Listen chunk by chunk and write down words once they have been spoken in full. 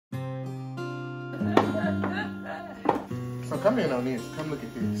So come in on this. Come look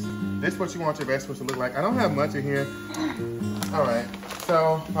at this. This is what you want your vegetables to look like. I don't have much in here. All right.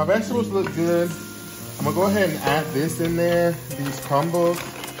 So my vegetables look good. I'm gonna go ahead and add this in there. These crumbles.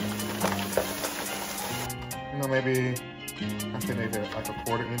 You know, maybe I think maybe like a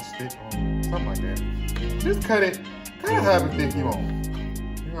 1/4 inch thick or something like that. Just cut it. Cut it however thick you want. You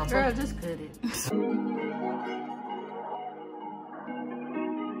know what I'm saying? Girl, just cut it.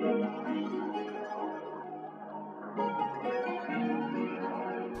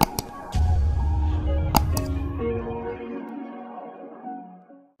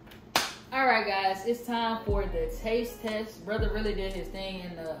 Alright guys, it's time for the taste test. Brother really did his thing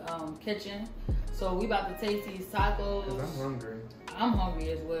in the kitchen. So we about to taste these tacos. I'm hungry. I'm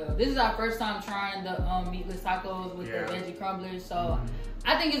hungry as well. This is our first time trying the meatless tacos with the veggie crumblers. So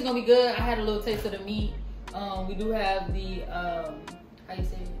I think it's gonna be good. I had a little taste of the meat. We do have the how you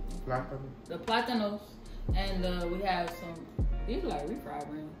say it? The platanos. And we have some, these are like refried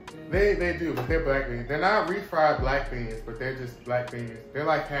beans. They do, but they're black beans. They're not refried black beans, but they're just black beans. They're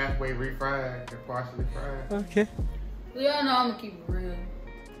like halfway refried and partially fried. Okay. Well, y'all know I'm gonna keep it real.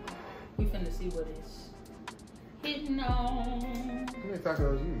 We finna see what it's hitting on. How many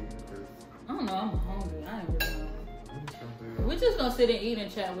tacos you eat? I don't know, I'm hungry. I ain't really know. We're just gonna sit and eat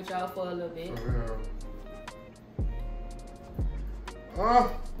and chat with y'all for a little bit. For real.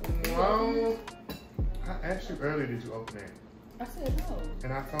 Oh, no. I asked you earlier, did you open it? I said no.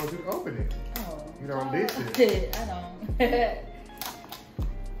 And I told you to open it. Oh. You don't listen. I don't.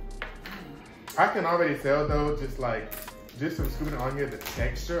 I can already tell though, just from scooping it on here, the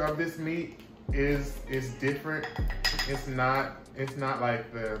texture of this meat is different. It's not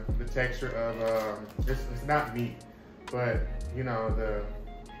like the texture of it's not meat, but you know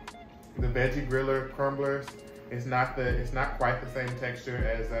the veggie griller crumblers. It's not quite the same texture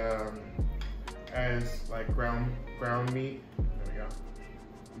as like ground meat. There we go.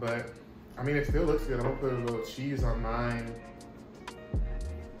 But I mean, it still looks good. I'm gonna put a little cheese on mine.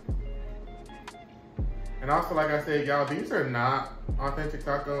 And also, like I said, y'all, these are not authentic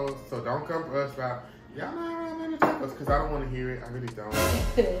tacos, so don't come for us about, y'all not authentic tacos, because I don't want to hear it. I really don't.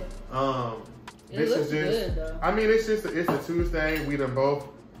 This is just, good, though. I mean, it's a Tuesday. We done both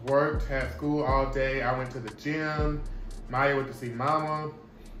worked, had school all day. I went to the gym. Maya went to see Mama.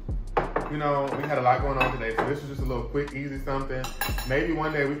 You know, we had a lot going on today, so this was just a little quick, easy something. Maybe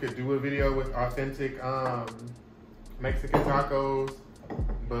one day we could do a video with authentic Mexican tacos,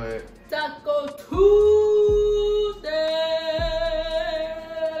 but Taco Tuesday.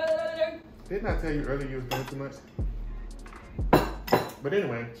 Didn't I tell you earlier you was doing too much? But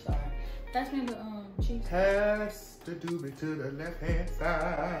anyway. Sorry. Pass me the cheese. Pass the doobie to the left hand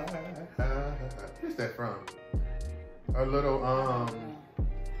side. Where's that from? A little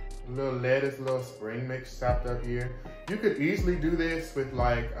lettuce, little spring mix chopped up here. You could easily do this with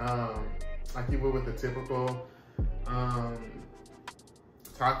like you would with a typical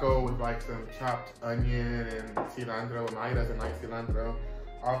taco with like some chopped onion and cilantro. Maya doesn't like cilantro.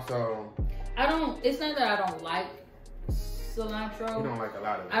 Also, it's not that I don't like cilantro. You don't like a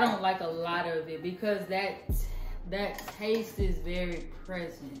lot of it. I don't like a lot of it because that taste is very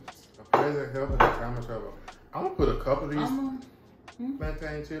present. A present help in the time of trouble. I'm gonna put a couple of these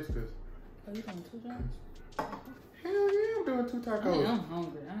plantain chips because. Are you doing 2 jobs? Hell yeah, I'm doing 2 tacos. I mean, I'm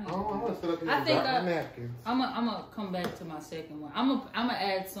hungry. I'm gonna set up here I think napkins. I'm gonna come back to my second one. I'm gonna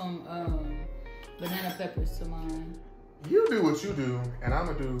add some banana peppers to mine. You do what you do, and I'm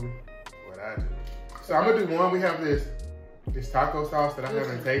gonna do what I do. So I'm gonna do one. We have this taco sauce that I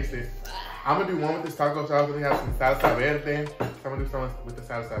haven't tasted. I'm gonna do one with this taco sauce. And we have some salsa verde. So I'm gonna do some with the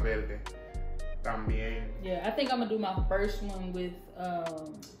salsa verde. También. Yeah, I think I'm gonna do my first one with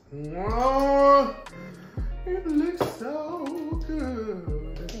Whoa, it looks so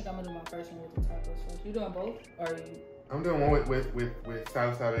good. I think I'm gonna do my first one with the taco sauce. You doing both, or are you? I'm doing one with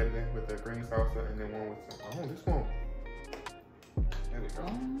salsa verde with the green salsa, and then one with some. This one. There we go.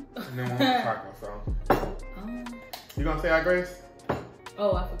 And then one with taco sauce. You gonna say our grace?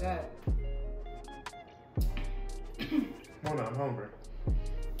 Oh, I forgot. Hold on, I'm hungry.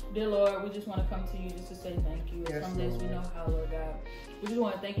 Dear Lord, we just want to come to you just to say thank you. Yes, Some days we know how, Lord God. We just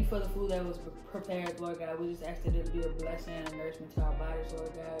want to thank you for the food that was prepared, Lord God. We just ask that it be a blessing and a nourishment to our bodies,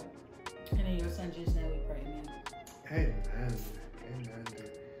 Lord God. And in your son Jesus' name we pray, amen. Amen.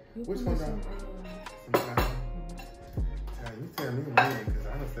 Which one got some time? You tell me when, because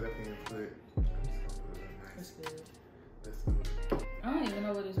I done set up here and put. I'm just gonna put it in nice. That's good. Let's do it. I don't even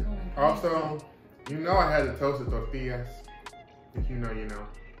know what it's going. Also, you know I had to toast the tortillas. If you know, you know.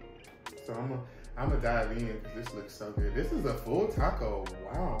 So I'm gonna dive in because this looks so good. This is a full taco.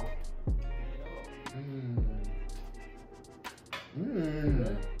 Wow.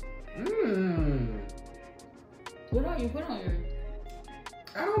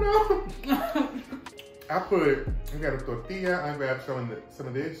 I got a tortilla. I grabbed some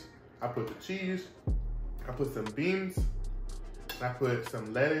of this. I put the cheese. I put some beans. And I put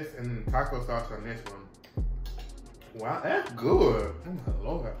some lettuce and taco sauce on this one. Wow, that's good. Oh my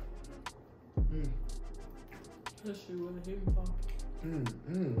Lord. That shit wasn't hitting pop.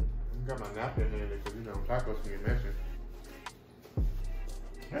 I got my napkin in there because, you know, tacos can get messy.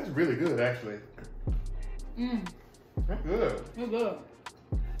 That's really good, actually. That's good. It's good.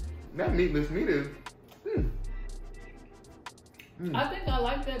 That meatless meat is. I think I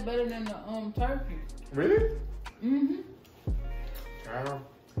like that better than the turkey. Really? And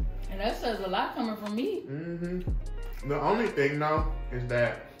that says a lot coming from me. The only thing though is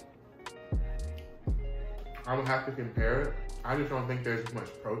that I would have to compare it. I just don't think there's much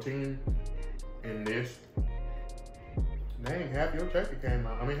protein in this. Dang, half your turkey came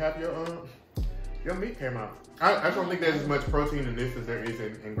out. I mean, half your meat came out. I just don't think there's as much protein in this as there is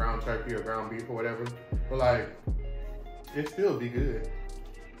in ground turkey or ground beef or whatever. But like, it still be good.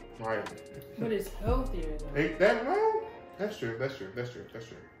 Right. But it's healthier though. Ain't that well? That's true.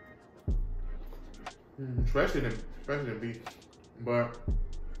 Especially in beef. But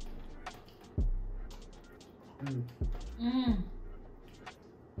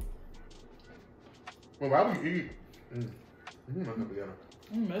well, why would you eat?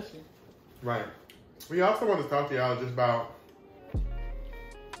 Messy. Right. We also want to talk to y'all just about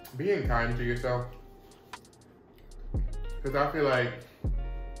being kind to yourself. Because I feel like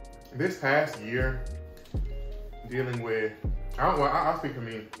this past year, dealing with, I'll speak for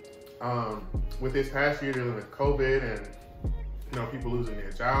me. With this past year dealing with COVID and, you know, people losing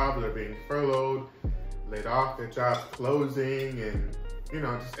their jobs, they're being furloughed, laid off, their jobs closing, and, you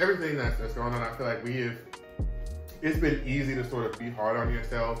know, just everything that's going on. I feel like it's been easy to sort of be hard on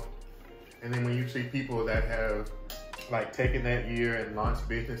yourself. And then when you see people that have like taken that year and launched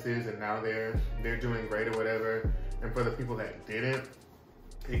businesses and now they're doing great or whatever, and for the people that didn't,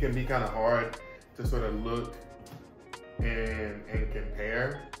 it can be kind of hard to sort of look and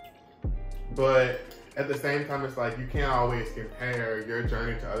compare. But at the same time, it's like you can't always compare your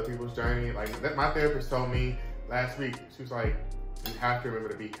journey to other people's journey. Like my therapist told me last week, she was like, you have to remember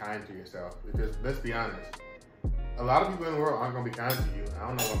to be kind to yourself, because let's be honest, a lot of people in the world aren't going to be kind to you. I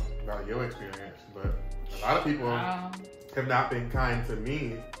don't know about your experience, but a lot of people have not been kind to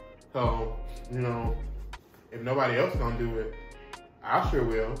me. So, you know, if nobody else going to do it, I sure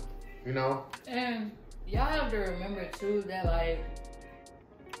will, you know? And y'all have to remember too that like,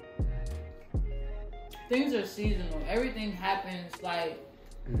 things are seasonal. Everything happens like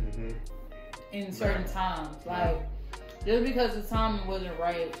in certain times. Like, just because the timing wasn't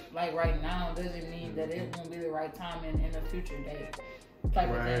right, like right now, doesn't mean that it won't be the right time in a future day. Type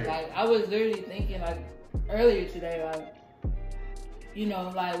of thing. Like, I was literally thinking like earlier today, like, you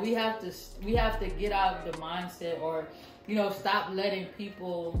know, like we have to get out of the mindset, or, you know, stop letting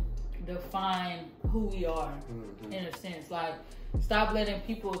people define who we are in a sense. Like, stop letting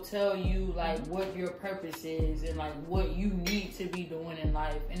people tell you like what your purpose is and like what you need to be doing in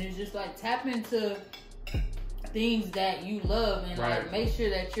life. And it's just like tap into things that you love and like make sure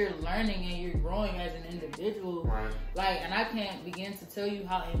that you're learning and you're growing as an individual. Like, and I can't begin to tell you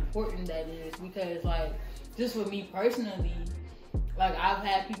how important that is, because like just for me personally, like I've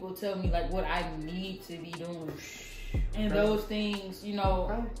had people tell me like what I need to be doing, and those things, you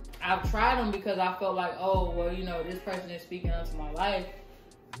know, I've tried them because I felt like, oh well, you know, this person is speaking into my life,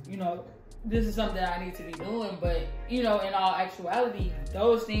 you know, this is something that I need to be doing. But, you know, in all actuality,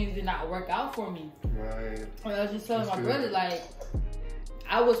 those things did not work out for me. Right. And I was just telling my brother, like,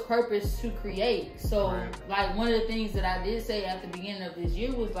 I was purposed to create. So, like, one of the things that I did say at the beginning of this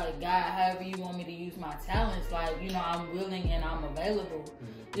year was, like, God, however you want me to use my talents, like, you know, I'm willing and I'm available.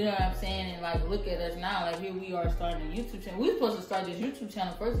 You know what I'm saying? And, like, look at us now. Like, here we are starting a YouTube channel. We were supposed to start this YouTube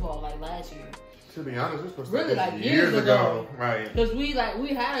channel, first of all, like, last year. To be honest, we're supposed to really start like this years ago. Right. Because we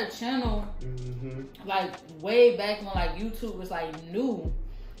had a channel, like, way back when, like, YouTube was, like, new.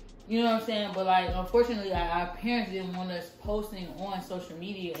 You know what I'm saying? But, like, unfortunately, our parents didn't want us posting on social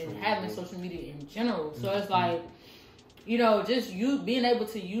media and having social media in general. So it's like, you know, just you being able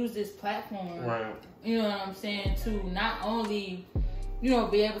to use this platform, you know what I'm saying, to not only, you know,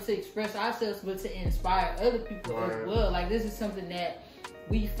 be able to express ourselves, but to inspire other people as well. Like, this is something that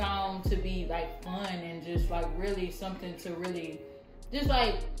we found to be, like, fun and just, like, really something to really just,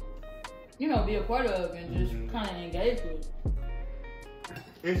 like, you know, be a part of and just kind of engage with.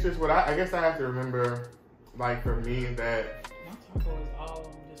 It's just what I guess I have to remember, like, for me, that my taco is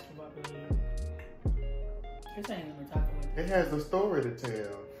all just about to leave. This ain't even taco. It has a story to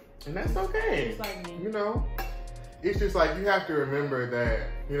tell, and that's okay. It's like me. You know, it's just like you have to remember that,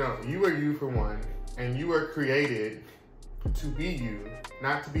 you know, you are you for one, and you were created to be you,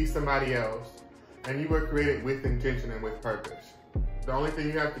 not to be somebody else, and you were created with intention and with purpose. The only thing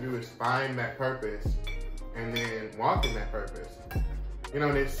you have to do is find that purpose and then walk in that purpose. You know,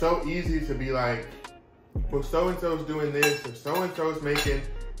 and it's so easy to be like, well, so-and-so's doing this, or so-and-so's making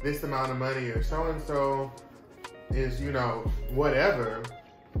this amount of money, or so-and-so is, you know, whatever.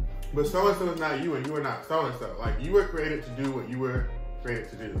 But so-and-so is not you, and you are not so-and-so. Like, you were created to do what you were created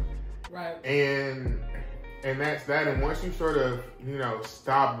to do. Right. And that's that. And once you sort of, you know,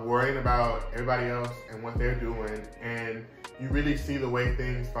 stop worrying about everybody else and what they're doing, and you really see the way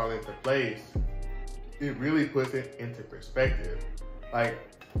things fall into place, it really puts it into perspective. Like,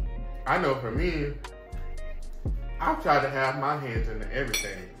 I know for me, I've tried to have my hands into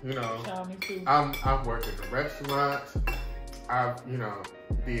everything, you know. Me too. I've worked in the restaurants. I've, you know,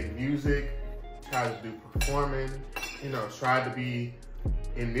 did music, tried to do performing, you know, tried to be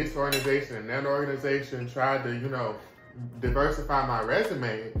in this organization and that organization, tried to, you know, diversify my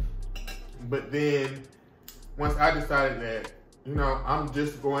resume. But then once I decided that, you know, I'm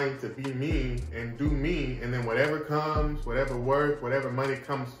just going to be me and do me, and then whatever comes, whatever work, whatever money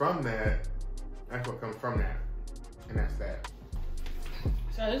comes from that, that's what comes from that. And that's that.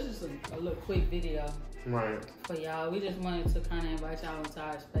 So this is a little quick video. Right. For y'all. We just wanted to kind of invite y'all into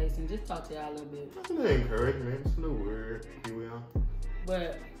our space and just talk to y'all a little bit. That's a little encouragement. It's a little word, if you will.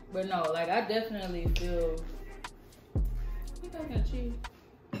 But no, like, I definitely feel... You talking cheese?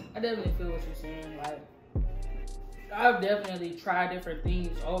 I definitely feel what you're saying. Like, I've definitely tried different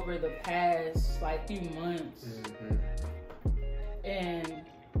things over the past, like, few months. And,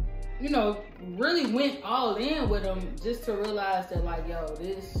 you know, really went all in with them just to realize that, like, yo,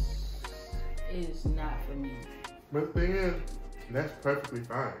 this is not for me. But the thing is, that's perfectly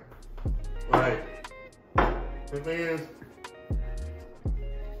fine. Like, the thing is,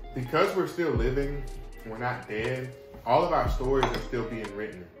 because we're still living, we're not dead, all of our stories are still being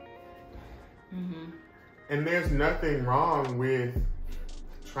written. And there's nothing wrong with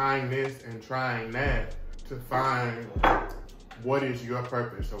trying this and trying that to find what is your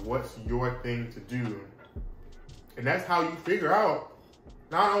purpose or what's your thing to do. And that's how you figure out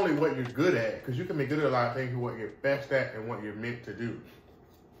not only what you're good at, because you can be good at a lot of things, but what you're best at and what you're meant to do.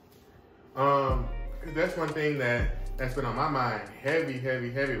 That's one thing that's been on my mind heavy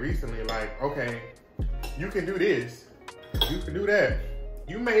recently. Like, okay, you can do this, you can do that.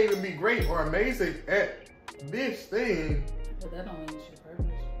 You may even be great or amazing at this thing. But that don't mean it's your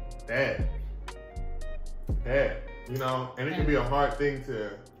purpose. That, you know, and it can be a hard thing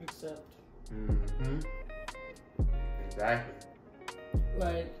to accept. Exactly.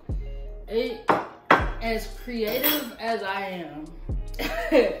 Like, as creative as I am,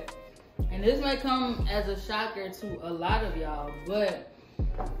 and this may come as a shocker to a lot of y'all, but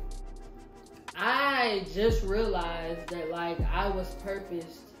I just realized that, like, I was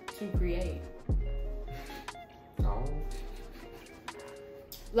purposed to create. Oh.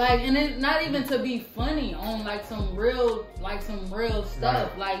 Like, and it's not even to be funny on, like, some real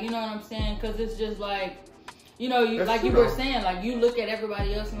stuff. Right. Like, you know what I'm saying? Because it's just like, you know, you, that's like true, you were though. saying, like, you look at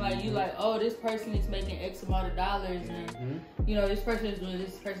everybody else and, like, you like, oh, this person is making X amount of dollars, and you know, this person is doing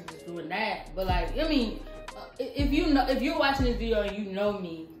this, person is doing that. But, like, I mean, if you're watching this video and you know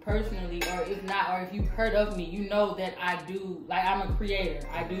me personally, or if not, or if you've heard of me, you know that I do, like, I'm a creator.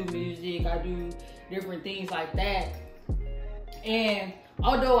 I do music, I do different things like that. And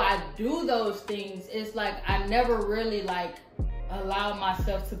although I do those things, it's like I never really, like, allow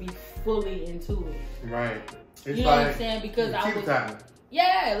myself to be fully into it. Right. It's, you know like, what I'm saying? Because I was, time.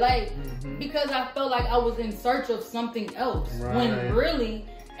 yeah, like, because I felt like I was in search of something else. Right. When really,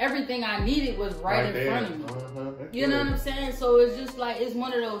 everything I needed was right in front of me. You know what I'm saying? So it's just like, it's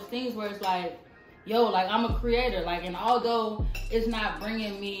one of those things where it's like, yo, like, I'm a creator. Like, and although it's not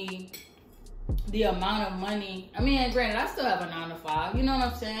bringing me the amount of money, I mean, and granted, I still have a 9-to-5, you know what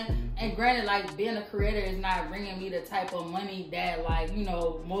I'm saying? And granted, like, being a creator is not bringing me the type of money that, like, you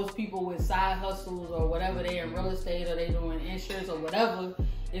know, most people with side hustles or whatever, they in real estate or they doing insurance or whatever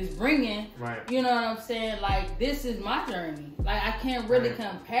is bringing. Right. You know what I'm saying? Like, this is my journey. Like, I can't really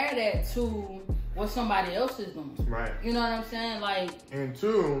compare that to what somebody else is doing. Right. You know what I'm saying? Like, and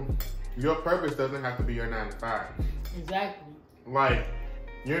two, your purpose doesn't have to be your 9-to-5. Exactly. Like,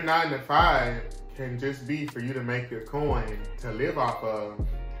 your 9-to-5 can just be for you to make your coin to live off of,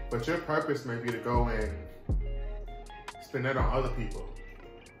 but your purpose may be to go and spend that on other people,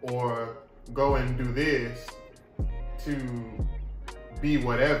 or go and do this to be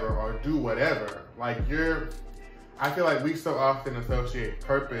whatever or do whatever. Like, I feel like we so often associate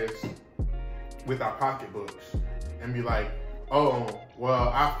purpose with our pocketbooks and be like, oh, well,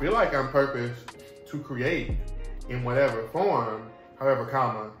 I feel like I'm purposed to create in whatever form, however,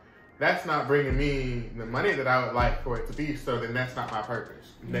 comma, that's not bringing me the money that I would like for it to be, so then that's not my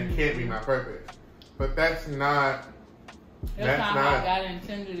purpose. That can't be my purpose. But that's not how God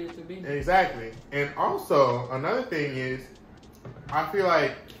intended it to be. Exactly. And also, another thing is, I feel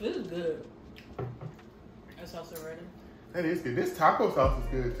like... This is good. That's also ready. That is good. This taco sauce is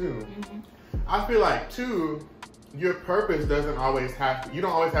good, too. I feel like, too, your purpose doesn't always have to... You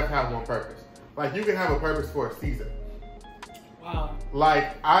don't always have to have one purpose. Like, you can have a purpose for a season. Wow.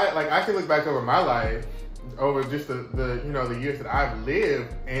 Like I can look back over my life, over just the you know, the years that I've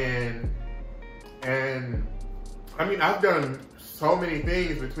lived, and I mean, I've done so many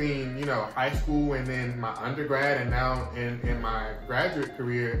things between, you know, high school and then my undergrad and now in my graduate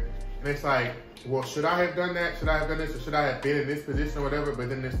career. And it's like, well, should I have done that? Should I have done this? Or should I have been in this position or whatever? But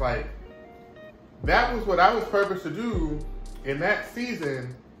then it's like, that was what I was purposed to do in that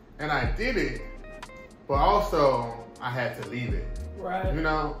season, and I did it. But also, I had to leave it. Right. You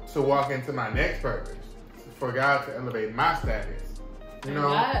know, to walk into my next purpose. For God to elevate my status. You know?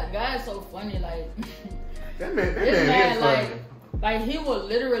 God is so funny, like... That man is funny. Like, he will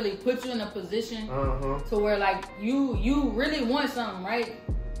literally put you in a position to where, like, you really want something, right?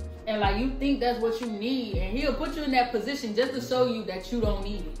 And, like, you think that's what you need. And he'll put you in that position just to show you that you don't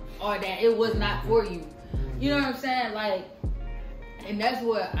need it. Or that it was not for you. You know what I'm saying? Like... And that's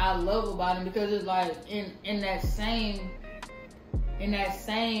what I love about him, because it's like in that same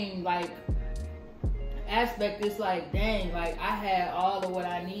like aspect, it's like, dang, like I had all of what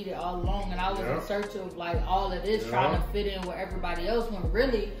I needed all along, and I was in search of like all of this, trying to fit in with everybody else, when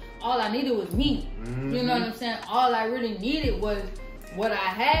really all I needed was me. You know what I'm saying? All I really needed was what I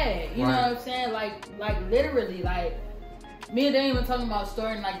had. You know what I'm saying? Like literally, like me and Dane been talking about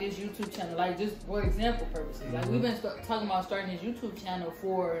starting like this YouTube channel, like just for example purposes. Like we've been talking about starting this YouTube channel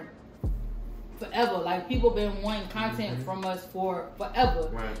for forever. Like people been wanting content from us for forever.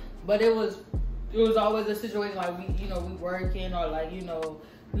 Right. But it was always a situation like we working, or like, you know,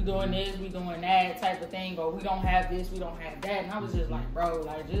 we doing this, we doing that type of thing, or we don't have this, we don't have that. And I was just like, bro,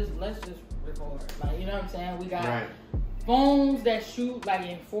 like let's just record. Like, you know what I'm saying? We got phones that shoot like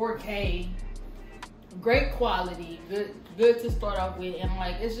in 4K, great quality, good to start off with. And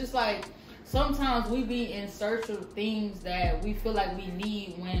like, it's just like sometimes we be in search of things that we feel like we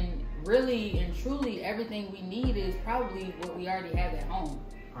need, when really and truly everything we need is probably what we already have at home.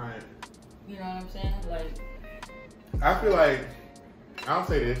 Right. You know what I'm saying? Like, I feel like, I'll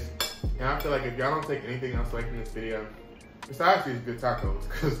say this, and I feel like if y'all don't take anything else away from this video, besides these good tacos,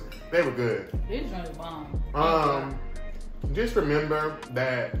 because they were good. These are bomb. Just remember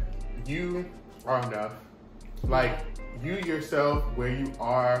that you are enough. Like, you yourself, where you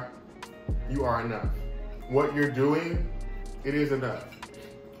are enough. What you're doing, it is enough.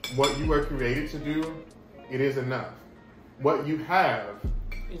 What you were created to do, it is enough. What you have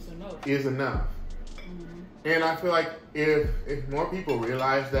is enough. And I feel like if more people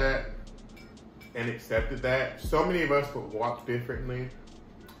realize that and accepted that, so many of us would walk differently.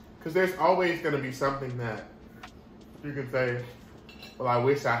 Because there's always going to be something that you can say, well, I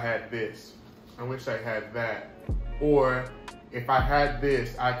wish I had this. I wish I had that. Or if I had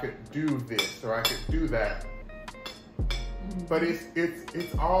this, I could do this, or I could do that. But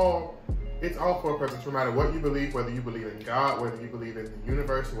it's all for a purpose, no matter what you believe, whether you believe in God, whether you believe in the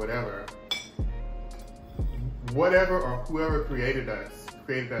universe, whatever. Whatever or whoever created us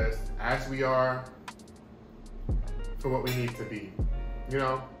as we are, for what we need to be, you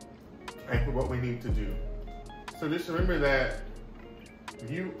know, and for what we need to do. So just remember that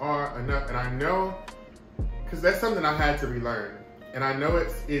you are enough. And I know, because that's something I had to relearn. And I know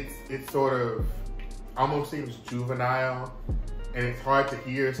it's sort of almost seems juvenile, and it's hard to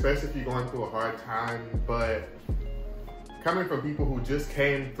hear, especially if you're going through a hard time. But coming from people who just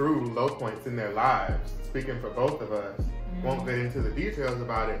came through low points in their lives, speaking for both of us, won't get into the details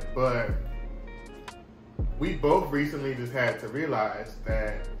about it, but we both recently just had to realize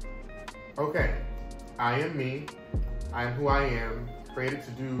that, okay, I am me, I am who I am, created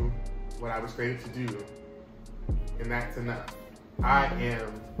to do what I was created to do, and that's enough. I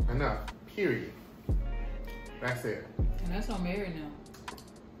am enough, period. That's it. And that's how I'm married now,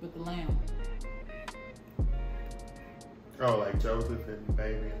 with the lamb. Oh, like Joseph and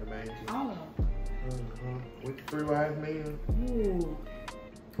baby in the manger. I don't know. With the 3 wise men. Ooh.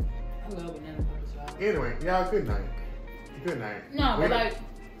 I love banana pudding, y'all. Anyway, y'all, good night. Good night. No, but like,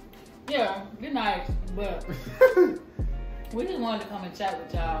 yeah, good night. But we just wanted to come and chat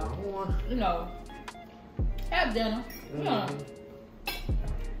with y'all. You know, have dinner. You know,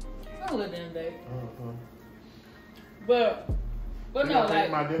 have a little dinner, babe. But But you no, gonna like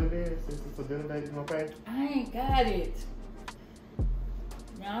pay my dinner then? Since it's a dinner date, you gonna pay? I ain't got it.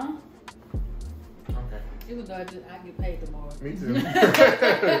 No. Okay. Even though I get paid tomorrow. Me too.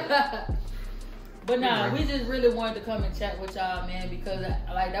 But nah, we just really wanted to come and chat with y'all, man, because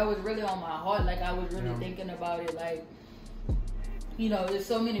like that was really on my heart. Like I was really thinking about it. Like, you know, there's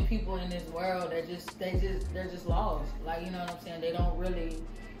so many people in this world that they're just lost. Like, you know what I'm saying? They don't really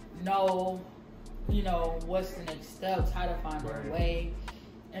know, you know, what's the next steps, how to find their way.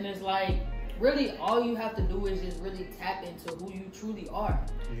 And it's like, really all you have to do is just really tap into who you truly are.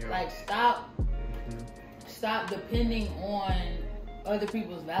 Yeah. Like stop depending on other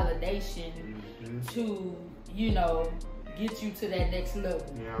people's validation to, you know, get you to that next level.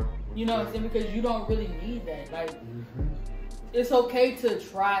 Yeah. You know what I'm saying? Because you don't really need that. Like, it's okay to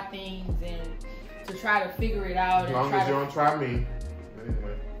try things and to try to figure it out. As long as you don't try me.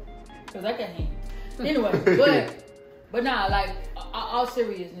 Anyway. Because I can hang. Anyway, but nah, like, all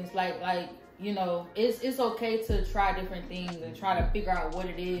seriousness, like, you know, it's okay to try different things and try to figure out what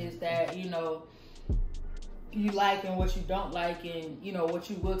it is that, you know, you like and what you don't like, and you know what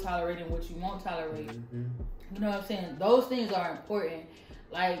you will tolerate and what you won't tolerate. You know what I'm saying? Those things are important.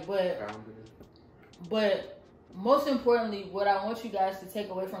 Like, but most importantly, what I want you guys to take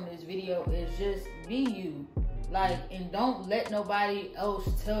away from this video is just be you. Like, and don't let nobody else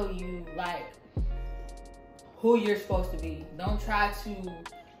tell you like who you're supposed to be. Don't try to.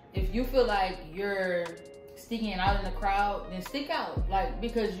 If you feel like you're sticking out in the crowd, then stick out. Like,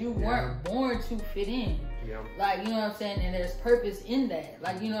 because you weren't born to fit in. Yeah. Like, you know what I'm saying? And there's purpose in that.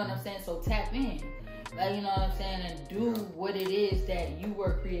 Like, you know what I'm saying? So tap in. Like, you know what I'm saying? And do what it is that you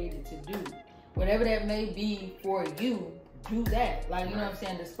were created to do. Whatever that may be for you, do that. Like, you know what I'm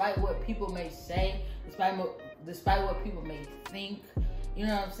saying? Despite what people may say, despite what people may think, you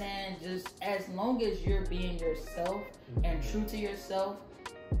know what I'm saying? Just as long as you're being yourself and true to yourself,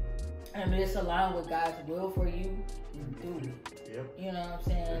 and it's aligned with God's will for you, then do it. Yep. You know what I'm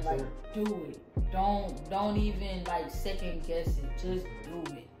saying? Like, do it. Don't even like second guess it. Just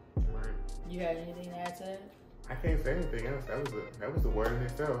do it. Right. You have anything to add to that? I can't say anything else. That was a word in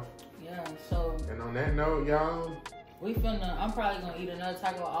itself. Yeah. So. And on that note, y'all, I'm probably gonna eat another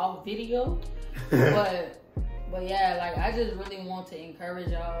taco off video, but yeah, like I just really want to encourage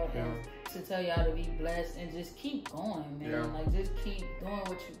y'all and to tell y'all to be blessed and just keep going, man. Yeah. Like, just keep doing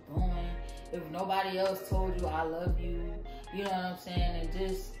what you're doing. If nobody else told you I love you, you know what I'm saying? And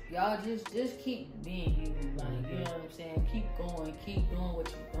just keep being you. Like, you know what I'm saying? Keep going. Keep doing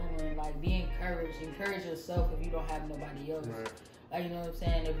what you're doing. Like, be encouraged. Encourage yourself if you don't have nobody else. Right. Like, you know what I'm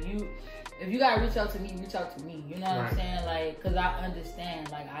saying? If you gotta reach out to me, reach out to me. You know what I'm saying? Like, cause I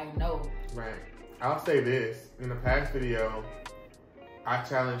understand. Like, I know. Right. I'll say this. In the past video, I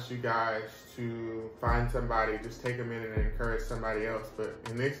challenged you guys to find somebody, just take a minute and encourage somebody else. But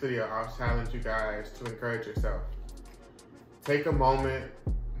in this video, I'll challenge you guys to encourage yourself. Take a moment,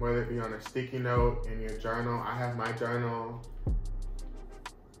 whether it be on a sticky note, in your journal. I have my journal.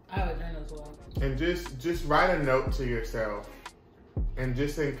 I have a journal as well. And just write a note to yourself and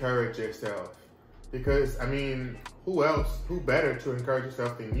just encourage yourself. Because, I mean, who better to encourage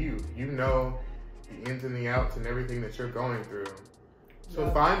yourself than you? You know the ins and the outs and everything that you're going through. So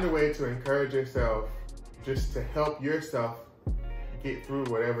find a way to encourage yourself, just to help yourself get through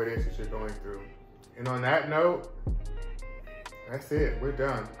whatever it is that you're going through. And on that note, that's it. We're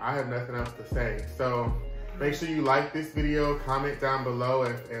done. I have nothing else to say. So make sure you like this video, comment down below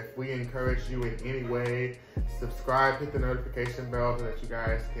if we encourage you in any way. Subscribe, hit the notification bell so that you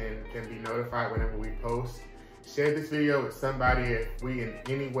guys can be notified whenever we post. Share this video with somebody if we in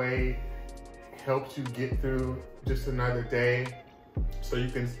any way helped you get through just another day, so you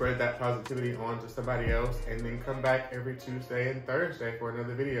can spread that positivity on to somebody else, and then come back every Tuesday and Thursday for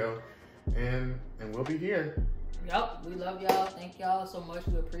another video, and we'll be here. Yep, we love y'all. Thank y'all so much.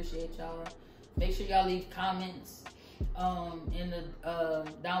 We appreciate y'all. Make sure y'all leave comments in the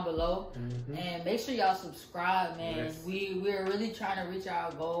down below, and make sure y'all subscribe, man. Yes. We're really trying to reach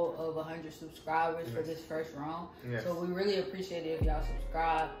our goal of 100 subscribers for this first round. Yes. So we really appreciate it if y'all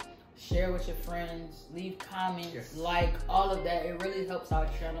subscribe. Share with your friends, leave comments, like all of that. It really helps our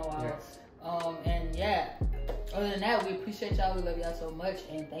channel out. And yeah, other than that, we appreciate y'all. We love y'all so much,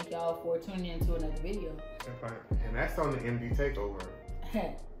 and thank y'all for tuning in to another video. And that's on the MD Takeover.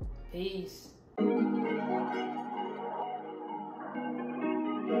 Peace.